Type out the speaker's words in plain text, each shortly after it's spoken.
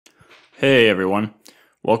Hey everyone,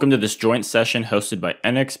 welcome to this joint session hosted by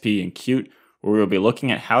NXP and Qt, where we will be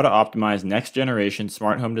looking at how to optimize next generation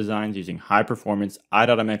smart home designs using high performance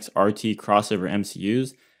i.MX RT Crossover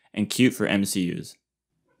MCUs and Qt for MCUs.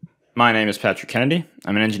 My name is Patrick Kennedy.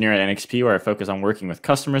 I'm an engineer at NXP where I focus on working with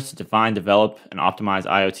customers to define, develop, and optimize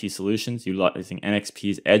IoT solutions utilizing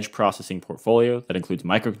NXP's edge processing portfolio that includes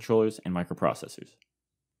microcontrollers and microprocessors.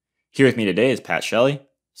 Here with me today is Pat Shelly,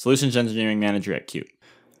 Solutions Engineering Manager at Qt.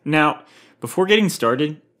 Now, before getting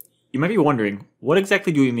started, you might be wondering, what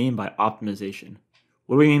exactly do we mean by optimization?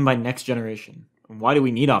 What do we mean by next generation? And why do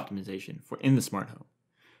we need optimization for in the smart home?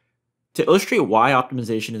 To illustrate why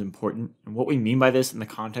optimization is important and what we mean by this in the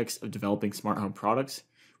context of developing smart home products,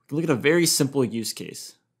 we can look at a very simple use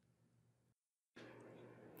case.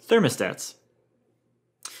 Thermostats.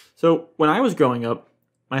 So when I was growing up,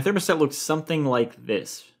 my thermostat looked something like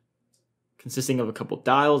this, consisting of a couple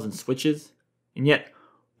dials and switches, and yet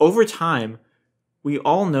over time, we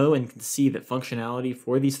all know and can see that functionality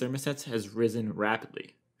for these thermostats has risen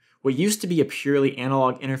rapidly. What used to be a purely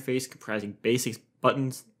analog interface comprising basic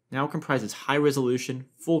buttons now comprises high-resolution,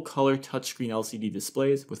 full-color touchscreen LCD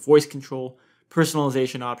displays with voice control,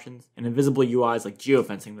 personalization options, and invisible UIs like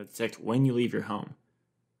geofencing that detect when you leave your home.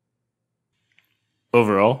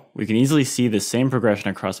 Overall, we can easily see the same progression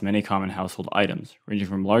across many common household items, ranging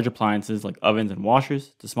from large appliances like ovens and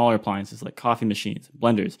washers to smaller appliances like coffee machines,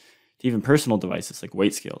 blenders, to even personal devices like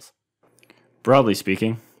weight scales. Broadly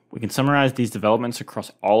speaking, we can summarize these developments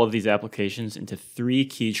across all of these applications into three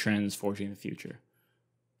key trends forging the future.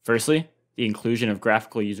 Firstly, the inclusion of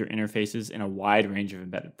graphical user interfaces in a wide range of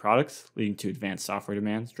embedded products, leading to advanced software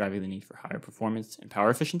demands driving the need for higher performance and power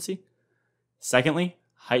efficiency. Secondly,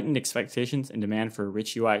 heightened expectations and demand for a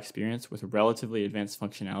rich UI experience with relatively advanced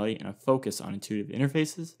functionality and a focus on intuitive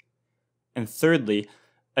interfaces. And thirdly,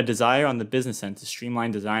 a desire on the business end to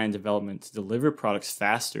streamline design and development to deliver products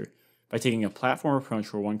faster by taking a platform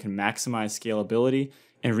approach where one can maximize scalability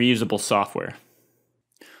and reusable software.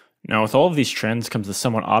 Now, with all of these trends comes the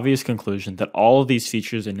somewhat obvious conclusion that all of these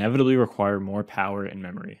features inevitably require more power and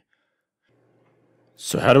memory.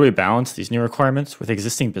 So how do we balance these new requirements with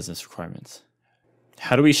existing business requirements?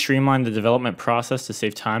 How do we streamline the development process to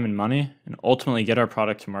save time and money and ultimately get our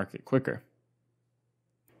product to market quicker?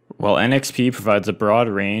 While NXP provides a broad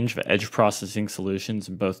range of edge processing solutions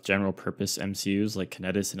in both general purpose MCUs like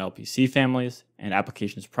Kinetis and LPC families and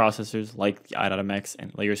applications processors like the i.MX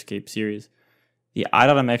and Layerscape series, the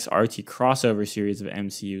i.MX RT Crossover series of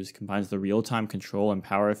MCUs combines the real-time control and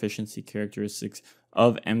power efficiency characteristics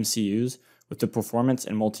of MCUs with the performance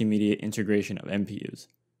and multimedia integration of MPUs.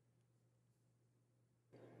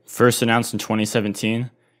 First announced in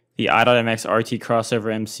 2017, the i.MX RT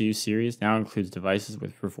Crossover MCU series now includes devices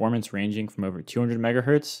with performance ranging from over 200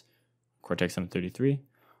 MHz, Cortex-M33,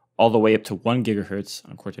 all the way up to 1 GHz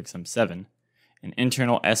on Cortex-M7, an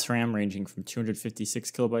internal SRAM ranging from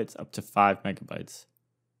 256 kilobytes up to 5 megabytes.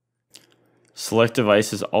 Select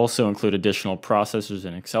devices also include additional processors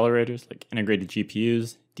and accelerators like integrated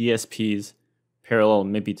GPUs, DSPs, parallel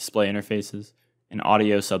MIPI display interfaces, and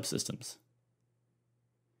audio subsystems.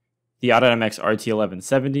 The i.MX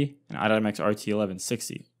RT1170 and i.MX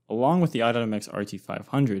RT1160, along with the i.MX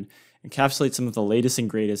RT500, encapsulate some of the latest and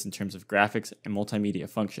greatest in terms of graphics and multimedia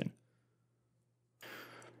function.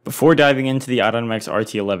 Before diving into the i.MX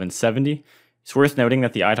RT1170, it's worth noting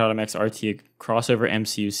that the i.MX RT Crossover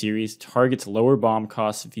MCU series targets lower BOM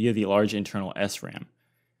costs via the large internal SRAM,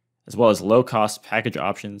 as well as low-cost package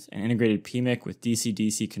options and integrated PMIC with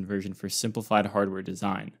DC-DC conversion for simplified hardware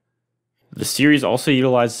design. The series also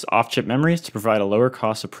utilizes off-chip memories to provide a lower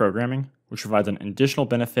cost of programming, which provides an additional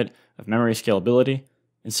benefit of memory scalability,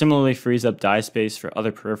 and similarly frees up die space for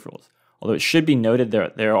other peripherals, although it should be noted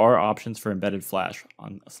that there are options for embedded flash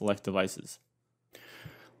on select devices.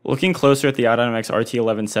 Looking closer at the i.MX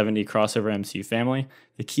RT1170 Crossover MCU family,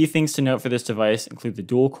 the key things to note for this device include the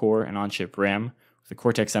dual-core and on-chip RAM, with the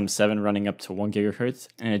Cortex-M7 running up to 1 GHz,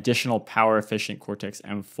 and an additional power-efficient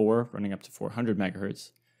Cortex-M4 running up to 400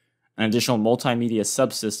 MHz, an additional multimedia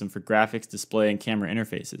subsystem for graphics, display, and camera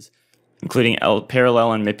interfaces, including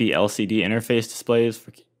parallel and MIPI LCD interface displays,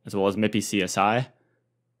 as well as MIPI CSI,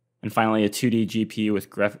 and finally a 2D GPU with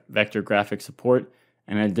vector graphic support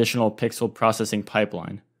and an additional pixel processing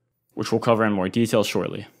pipeline, which we'll cover in more detail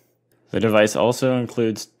shortly. The device also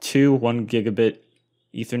includes two 1 gigabit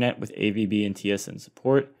Ethernet with AVB and TSN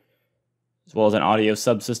support, as well as an audio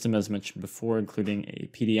subsystem as mentioned before, including a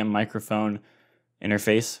PDM microphone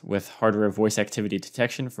interface with hardware voice activity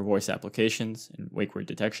detection for voice applications and wake word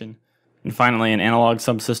detection, and finally an analog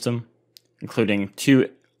subsystem, including two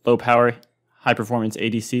low-power, high-performance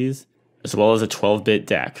ADCs, as well as a 12-bit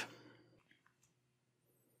DAC.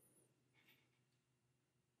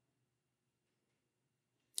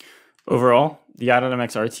 Overall, the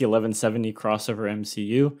i.MX RT1170 Crossover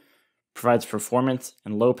MCU provides performance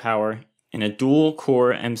and low power in a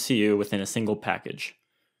dual-core MCU within a single package.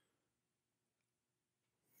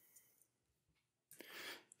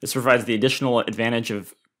 This provides the additional advantage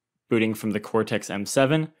of booting from the Cortex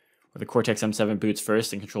M7, where the Cortex M7 boots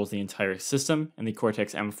first and controls the entire system, and the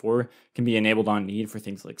Cortex M4 can be enabled on need for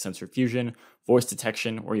things like sensor fusion, voice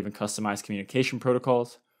detection, or even customized communication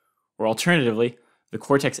protocols. Or alternatively, the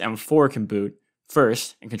Cortex M4 can boot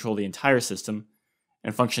first and control the entire system,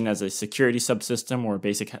 and function as a security subsystem or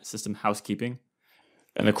basic system housekeeping.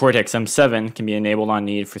 And the Cortex M7 can be enabled on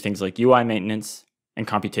need for things like UI maintenance and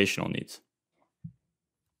computational needs.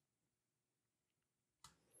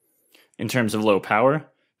 In terms of low power,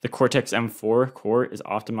 the Cortex M4 core is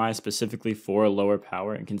optimized specifically for lower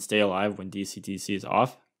power and can stay alive when DC-DC is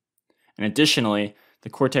off. And additionally, the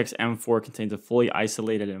Cortex M4 contains a fully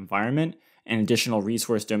isolated environment and additional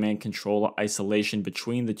resource domain control isolation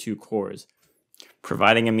between the two cores,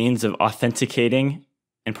 providing a means of authenticating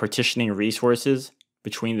and partitioning resources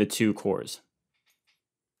between the two cores.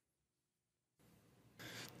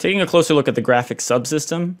 Taking a closer look at the graphics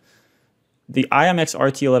subsystem, the i.MX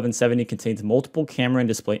RT1170 contains multiple camera and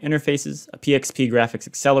display interfaces, a PXP graphics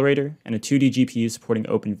accelerator, and a 2D GPU supporting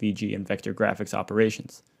OpenVG and vector graphics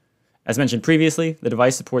operations. As mentioned previously, the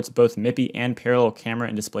device supports both MIPI and parallel camera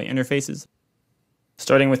and display interfaces.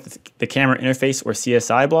 Starting with the camera interface or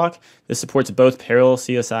CSI block, this supports both parallel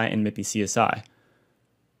CSI and MIPI CSI.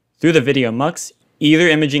 Through the video MUX, either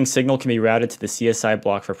imaging signal can be routed to the CSI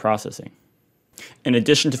block for processing. In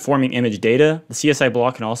addition to forming image data, the CSI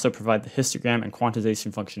block can also provide the histogram and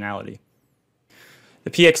quantization functionality. The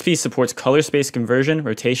PXP supports color space conversion,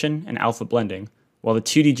 rotation, and alpha blending, while the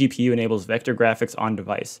 2D GPU enables vector graphics on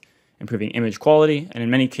device, improving image quality and in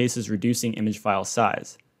many cases reducing image file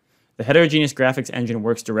size. The heterogeneous graphics engine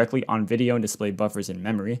works directly on video and display buffers in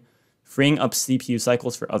memory, freeing up CPU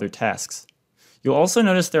cycles for other tasks. You'll also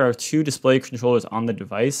notice there are two display controllers on the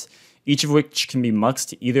device, each of which can be muxed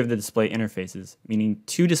to either of the display interfaces, meaning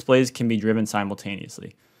two displays can be driven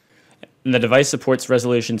simultaneously. And the device supports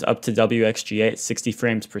resolutions up to WXGA at 60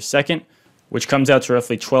 frames per second, which comes out to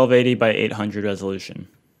roughly 1280 by 800 resolution.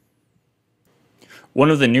 One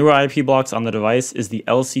of the newer IP blocks on the device is the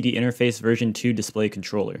LCD Interface version 2 display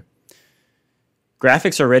controller.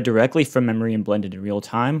 Graphics are read directly from memory and blended in real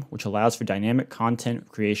time, which allows for dynamic content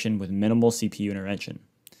creation with minimal CPU intervention.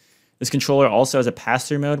 This controller also has a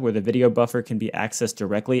pass-through mode where the video buffer can be accessed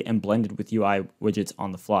directly and blended with UI widgets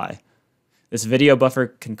on the fly. This video buffer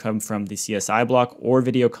can come from the CSI block or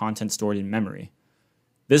video content stored in memory.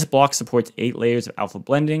 This block supports 8 layers of alpha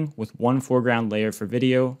blending with 1 foreground layer for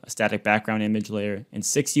video, a static background image layer, and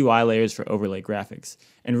 6 UI layers for overlay graphics,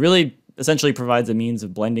 and really essentially provides a means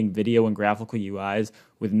of blending video and graphical UIs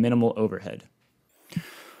with minimal overhead.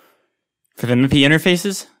 For the MIPI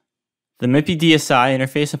interfaces, the MIPI DSI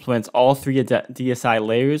interface implements all 3 DSI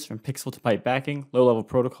layers from pixel to pipe backing, low-level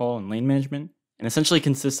protocol, and lane management, and essentially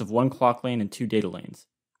consists of 1 clock lane and 2 data lanes,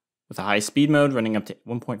 with a high speed mode running up to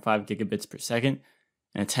 1.5 gigabits per second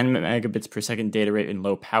and a 10 megabits per second data rate in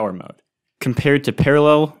low power mode. Compared to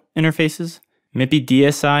parallel interfaces, MIPI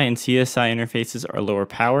DSI and CSI interfaces are lower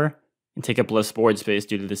power and take up less board space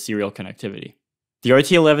due to the serial connectivity. The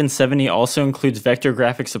RT1170 also includes vector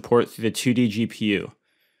graphics support through the 2D GPU.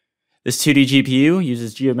 This 2D GPU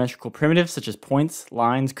uses geometrical primitives such as points,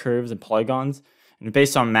 lines, curves, and polygons, and is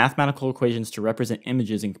based on mathematical equations to represent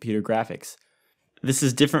images in computer graphics. This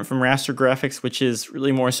is different from raster graphics, which is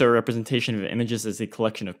really more so a representation of images as a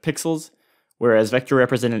collection of pixels, whereas vector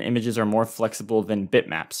represented images are more flexible than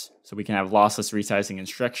bitmaps. So we can have lossless resizing and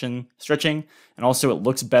stretching, and also it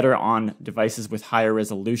looks better on devices with higher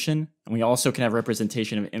resolution, and we also can have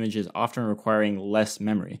representation of images often requiring less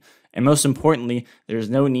memory. And most importantly, there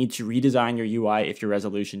is no need to redesign your UI if your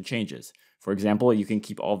resolution changes. For example, you can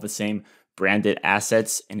keep all the same branded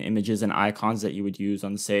assets and images and icons that you would use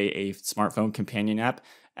on, say, a smartphone companion app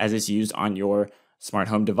as is used on your smart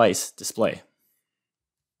home device display.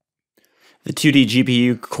 The 2D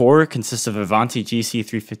GPU core consists of Avanti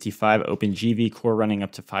GC355 OpenGV core running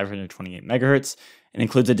up to 528 MHz and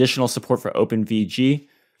includes additional support for OpenVG,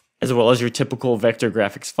 as well as your typical vector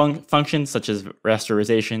graphics functions such as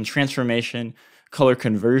rasterization, transformation, color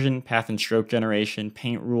conversion, path and stroke generation,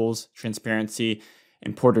 paint rules, transparency,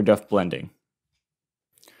 and Porter-Duff blending.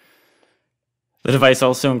 The device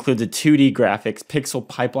also includes a 2D graphics pixel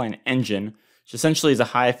pipeline engine, which essentially is a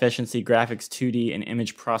high-efficiency graphics 2D and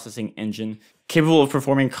image processing engine capable of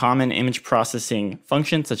performing common image processing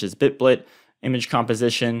functions such as bitblit, image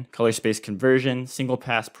composition, color space conversion,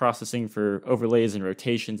 single-pass processing for overlays and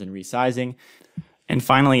rotations and resizing, And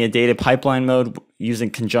finally, a data pipeline mode used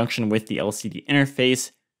in conjunction with the LCD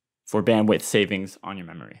interface for bandwidth savings on your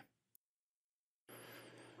memory.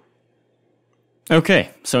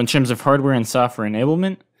 Okay, so in terms of hardware and software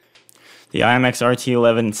enablement, the i.MX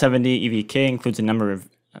RT1170 EVK includes a number of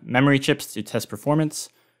memory chips to test performance,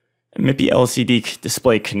 a MIPI LCD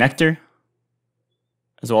display connector,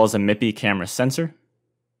 as well as a MIPI camera sensor,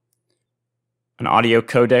 an audio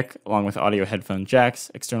codec along with audio headphone jacks,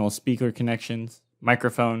 external speaker connections,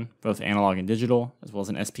 microphone, both analog and digital, as well as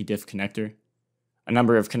an SPDIF connector, a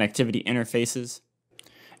number of connectivity interfaces,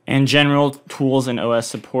 and general tools and OS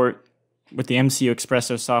support with the MCU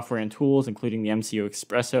Expresso software and tools, including the MCU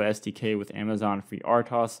Expresso SDK with Amazon free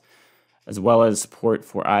RTOS, as well as support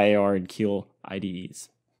for IAR and Keel IDEs.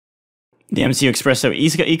 The MCU Expresso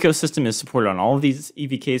ecosystem is supported on all of these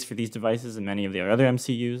EVKs for these devices and many of the other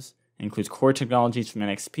MCUs. It includes core technologies from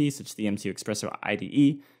NXP, such as the MCU Expresso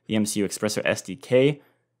IDE, the MCU Expresso SDK,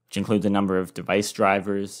 which includes a number of device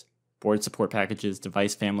drivers, board support packages,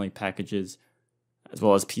 device family packages, as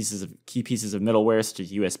well as key pieces of middleware such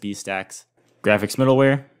as USB stacks, graphics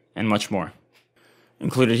middleware, and much more.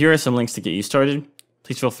 Included here are some links to get you started.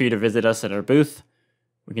 Please feel free to visit us at our booth.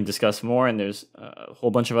 We can discuss more, and there's a whole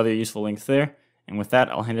bunch of other useful links there. And with that,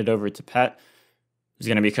 I'll hand it over to Pat, who's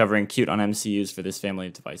going to be covering Qt on MCUs for this family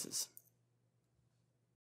of devices.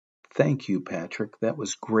 Thank you, Patrick. That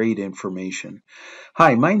was great information.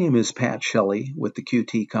 Hi, my name is Pat Shelly with the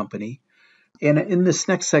QT Company. And in this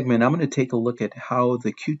next segment, I'm going to take a look at how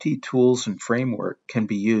the QT tools and framework can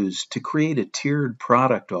be used to create a tiered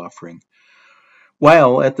product offering,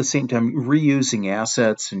 while at the same time reusing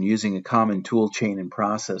assets and using a common tool chain and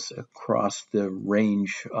process across the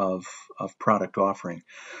range of product offering.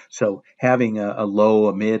 So having a low,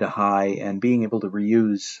 a mid, a high, and being able to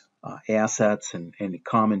reuse assets and a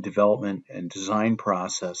common development and design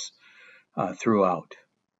process throughout.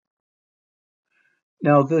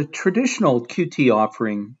 Now, the traditional Qt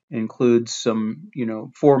offering includes some,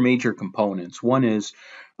 4 major components. One is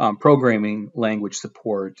programming language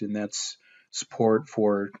support, and that's support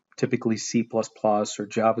for typically C++ or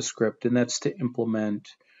JavaScript, and that's to implement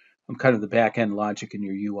kind of the back-end logic in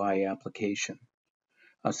your UI application.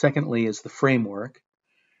 Secondly is the framework,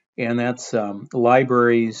 and that's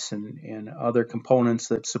libraries and other components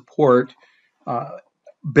that support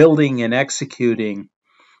building and executing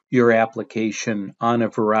your application on a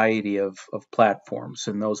variety of platforms,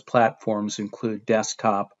 and those platforms include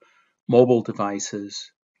desktop, mobile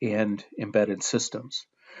devices, and embedded systems.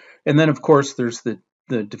 And then, of course, there's the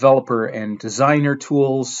developer and designer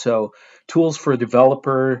tools. So tools for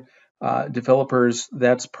developers,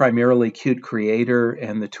 that's primarily Qt Creator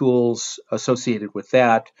and the tools associated with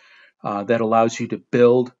that that allows you to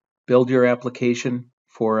build your application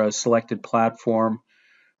for a selected platform,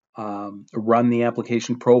 run the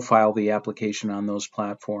application, profile the application on those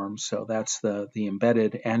platforms. So that's the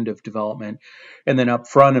embedded end of development. And then up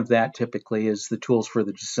front of that typically is the tools for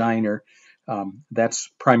the designer. That's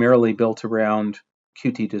primarily built around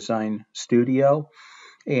Qt Design Studio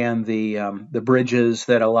and the bridges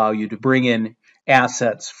that allow you to bring in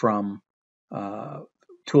assets from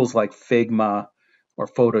tools like Figma or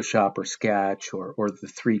Photoshop or Sketch or the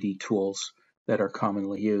 3D tools that are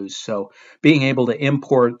commonly used. So being able to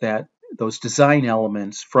import those design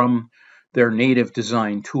elements from their native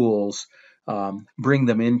design tools, bring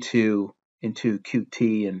them into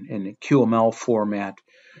Qt in a QML format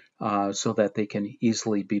so that they can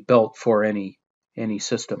easily be built for any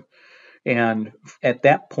system. And at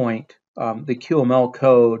that point, the QML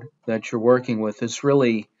code that you're working with is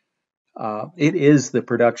really, it is the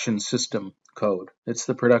production system code. It's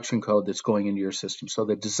the production code that's going into your system. So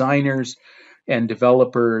the designers and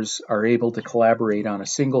developers are able to collaborate on a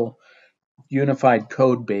single unified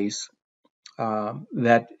code base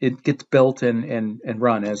that it gets built and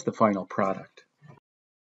run as the final product.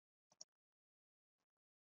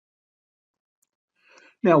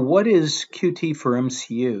 Now, what is Qt for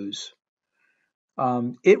MCUs?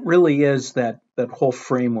 It really is that whole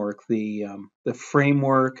framework, the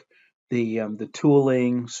framework, the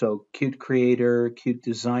tooling, so Qt Creator, Qt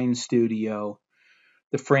Design Studio,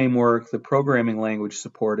 the framework, the programming language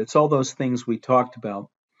support. It's all those things we talked about.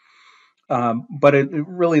 But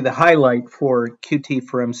really the highlight for Qt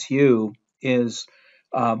for MCU is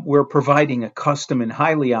we're providing a custom and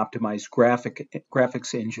highly optimized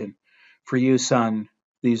graphics engine for use on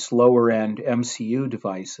these lower end MCU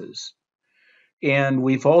devices. And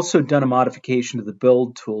we've also done a modification to the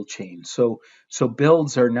build tool chain. So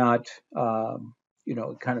builds are not,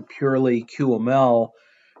 kind of purely QML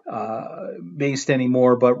based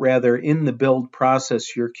anymore, but rather in the build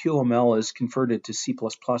process, your QML is converted to C++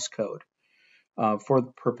 code. for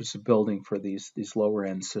the purpose of building for these lower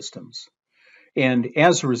end systems. And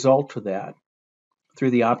as a result of that,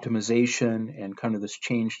 through the optimization and kind of this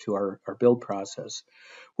change to our build process,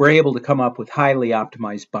 we're able to come up with highly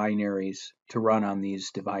optimized binaries to run on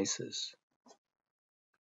these devices.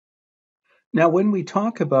 Now, when we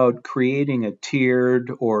talk about creating a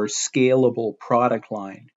tiered or scalable product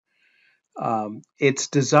line, it's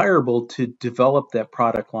desirable to develop that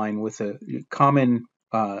product line with a common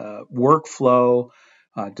workflow,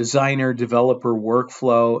 designer developer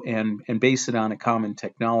workflow, and base it on a common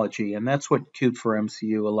technology. And that's what Qt for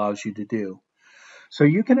MCU allows you to do. So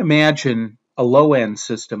you can imagine a low end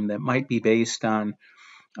system that might be based on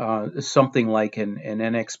something like an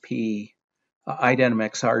NXP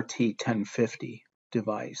i.MX RT 1050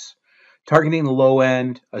 device, targeting the low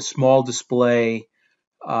end, a small display,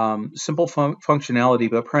 simple functionality,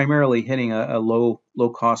 but primarily hitting a low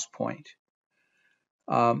cost point.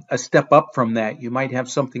 A step up from that, you might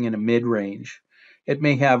have something in a mid range. It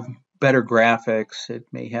may have better graphics. It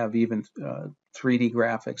may have even 3D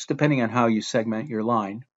graphics, depending on how you segment your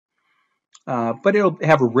line. But it'll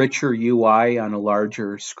have a richer UI on a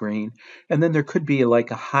larger screen. And then there could be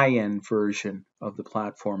like a high-end version of the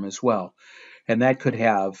platform as well. And that could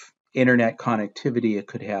have internet connectivity. It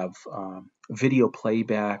could have video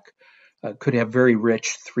playback. Could have very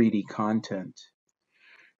rich 3D content.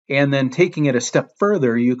 And then taking it a step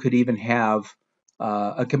further, you could even have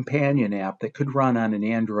a companion app that could run on an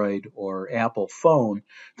Android or Apple phone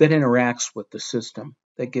that interacts with the system,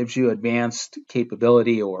 that gives you advanced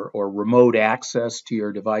capability or remote access to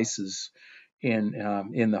your devices in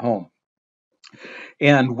the home.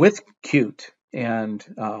 And with Qt,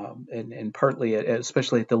 and partly,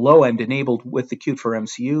 especially at the low end, enabled with the Qt for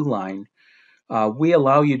MCU line, we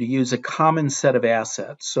allow you to use a common set of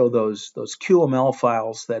assets. So those QML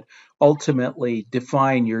files that ultimately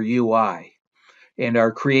define your UI and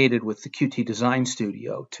are created with the Qt Design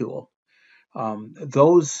Studio tool.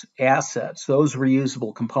 Those assets, those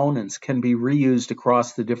reusable components, can be reused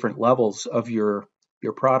across the different levels of your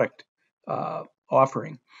product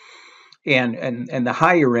offering. And the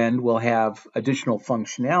higher end will have additional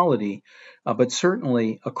functionality, but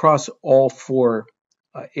certainly across all four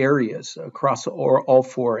areas, across all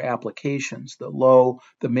four applications, the low,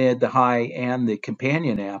 the mid, the high, and the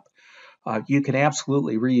companion app, you can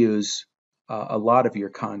absolutely reuse a lot of your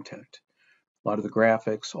content, a lot of the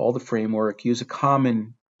graphics, all the framework, use a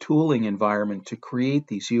common tooling environment to create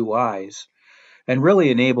these UIs, and really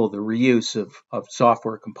enable the reuse of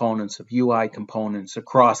software components, of UI components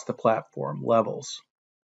across the platform levels.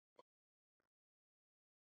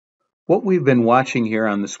 What we've been watching here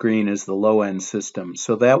on the screen is the low-end system.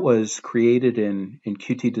 So that was created in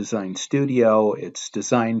Qt Design Studio. It's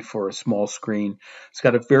designed for a small screen. It's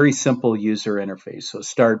got a very simple user interface. So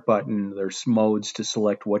start button, there's modes to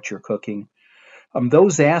select what you're cooking.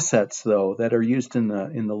 Those assets, though, that are used in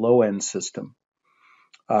the low-end system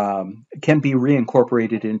can be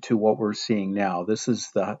reincorporated into what we're seeing now. This is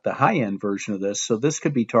the high-end version of this. So this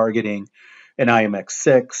could be targeting an i.MX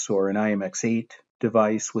 6 or an i.MX 8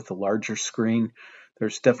 device with a larger screen.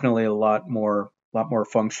 There's definitely a lot more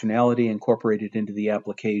functionality incorporated into the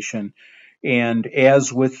application. And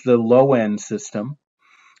as with the low-end system,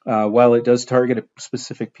 while it does target a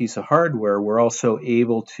specific piece of hardware, we're also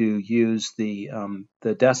able to use the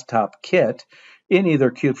desktop kit in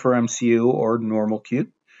either Qt for MCU or normal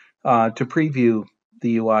Qt to preview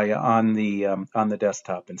the UI on the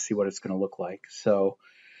desktop and see what it's going to look like. So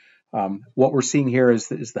what we're seeing here is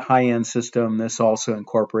the high-end system. This also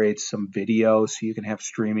incorporates some video, so you can have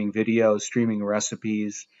streaming video, streaming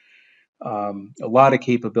recipes. A lot of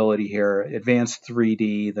capability here, advanced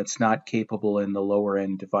 3D that's not capable in the lower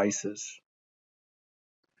end devices.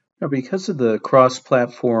 Now, because of the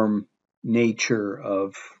cross-platform nature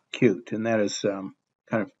of Qt, and that is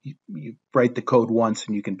kind of you write the code once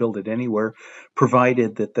and you can build it anywhere,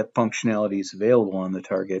 provided that the functionality is available on the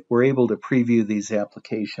target, we're able to preview these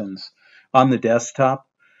applications on the desktop.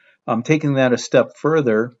 Taking that a step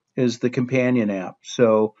further is the companion app.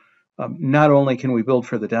 So not only can we build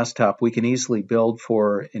for the desktop, we can easily build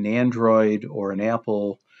for an Android or an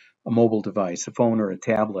Apple, a mobile device, a phone or a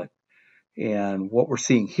tablet. And what we're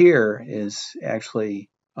seeing here is actually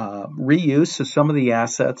reuse of some of the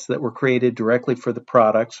assets that were created directly for the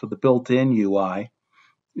product, so the built-in UI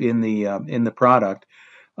in the product,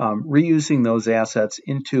 reusing those assets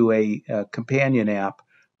into a companion app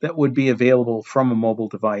that would be available from a mobile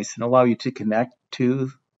device and allow you to connect to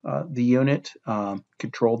the unit,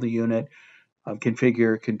 control the unit,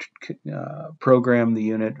 configure, program the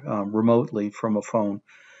unit remotely from a phone.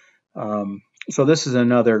 So this is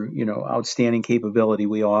another, outstanding capability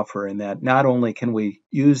we offer, in that not only can we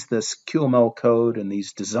use this QML code and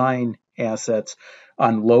these design assets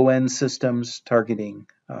on low-end systems targeting,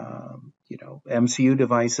 MCU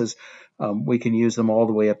devices, we can use them all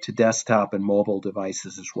the way up to desktop and mobile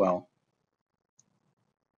devices as well.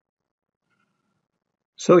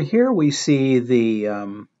 So here we see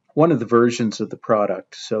the one of the versions of the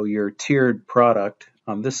product. So your tiered product,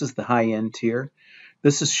 this is the high-end tier.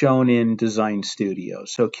 This is shown in Design Studio.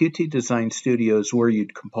 So Qt Design Studio is where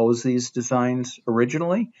you'd compose these designs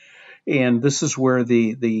originally. And this is where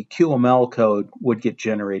the QML code would get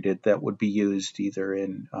generated that would be used either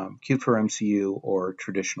in Qt for MCU or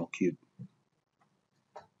traditional Qt.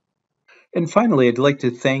 And finally, I'd like to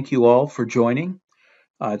thank you all for joining.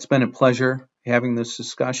 It's been a pleasure having this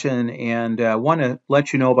discussion, and I want to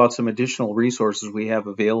let you know about some additional resources we have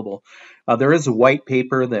available. There is a white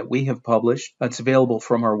paper that we have published that's available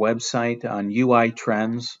from our website on UI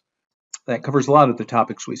trends that covers a lot of the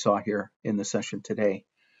topics we saw here in the session today.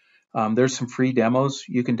 There's some free demos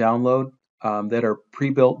you can download that are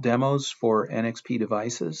pre-built demos for NXP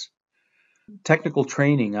devices. Technical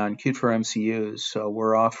training on Qt for MCUs. So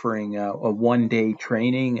we're offering a one-day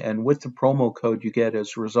training, and with the promo code you get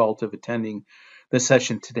as a result of attending this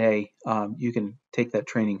session today, you can take that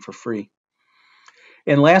training for free.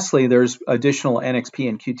 And lastly, there's additional NXP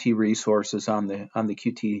and Qt resources on the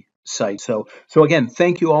Qt site. So again,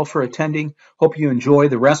 thank you all for attending. Hope you enjoy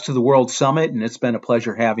the rest of the World Summit, and it's been a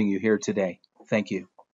pleasure having you here today. Thank you.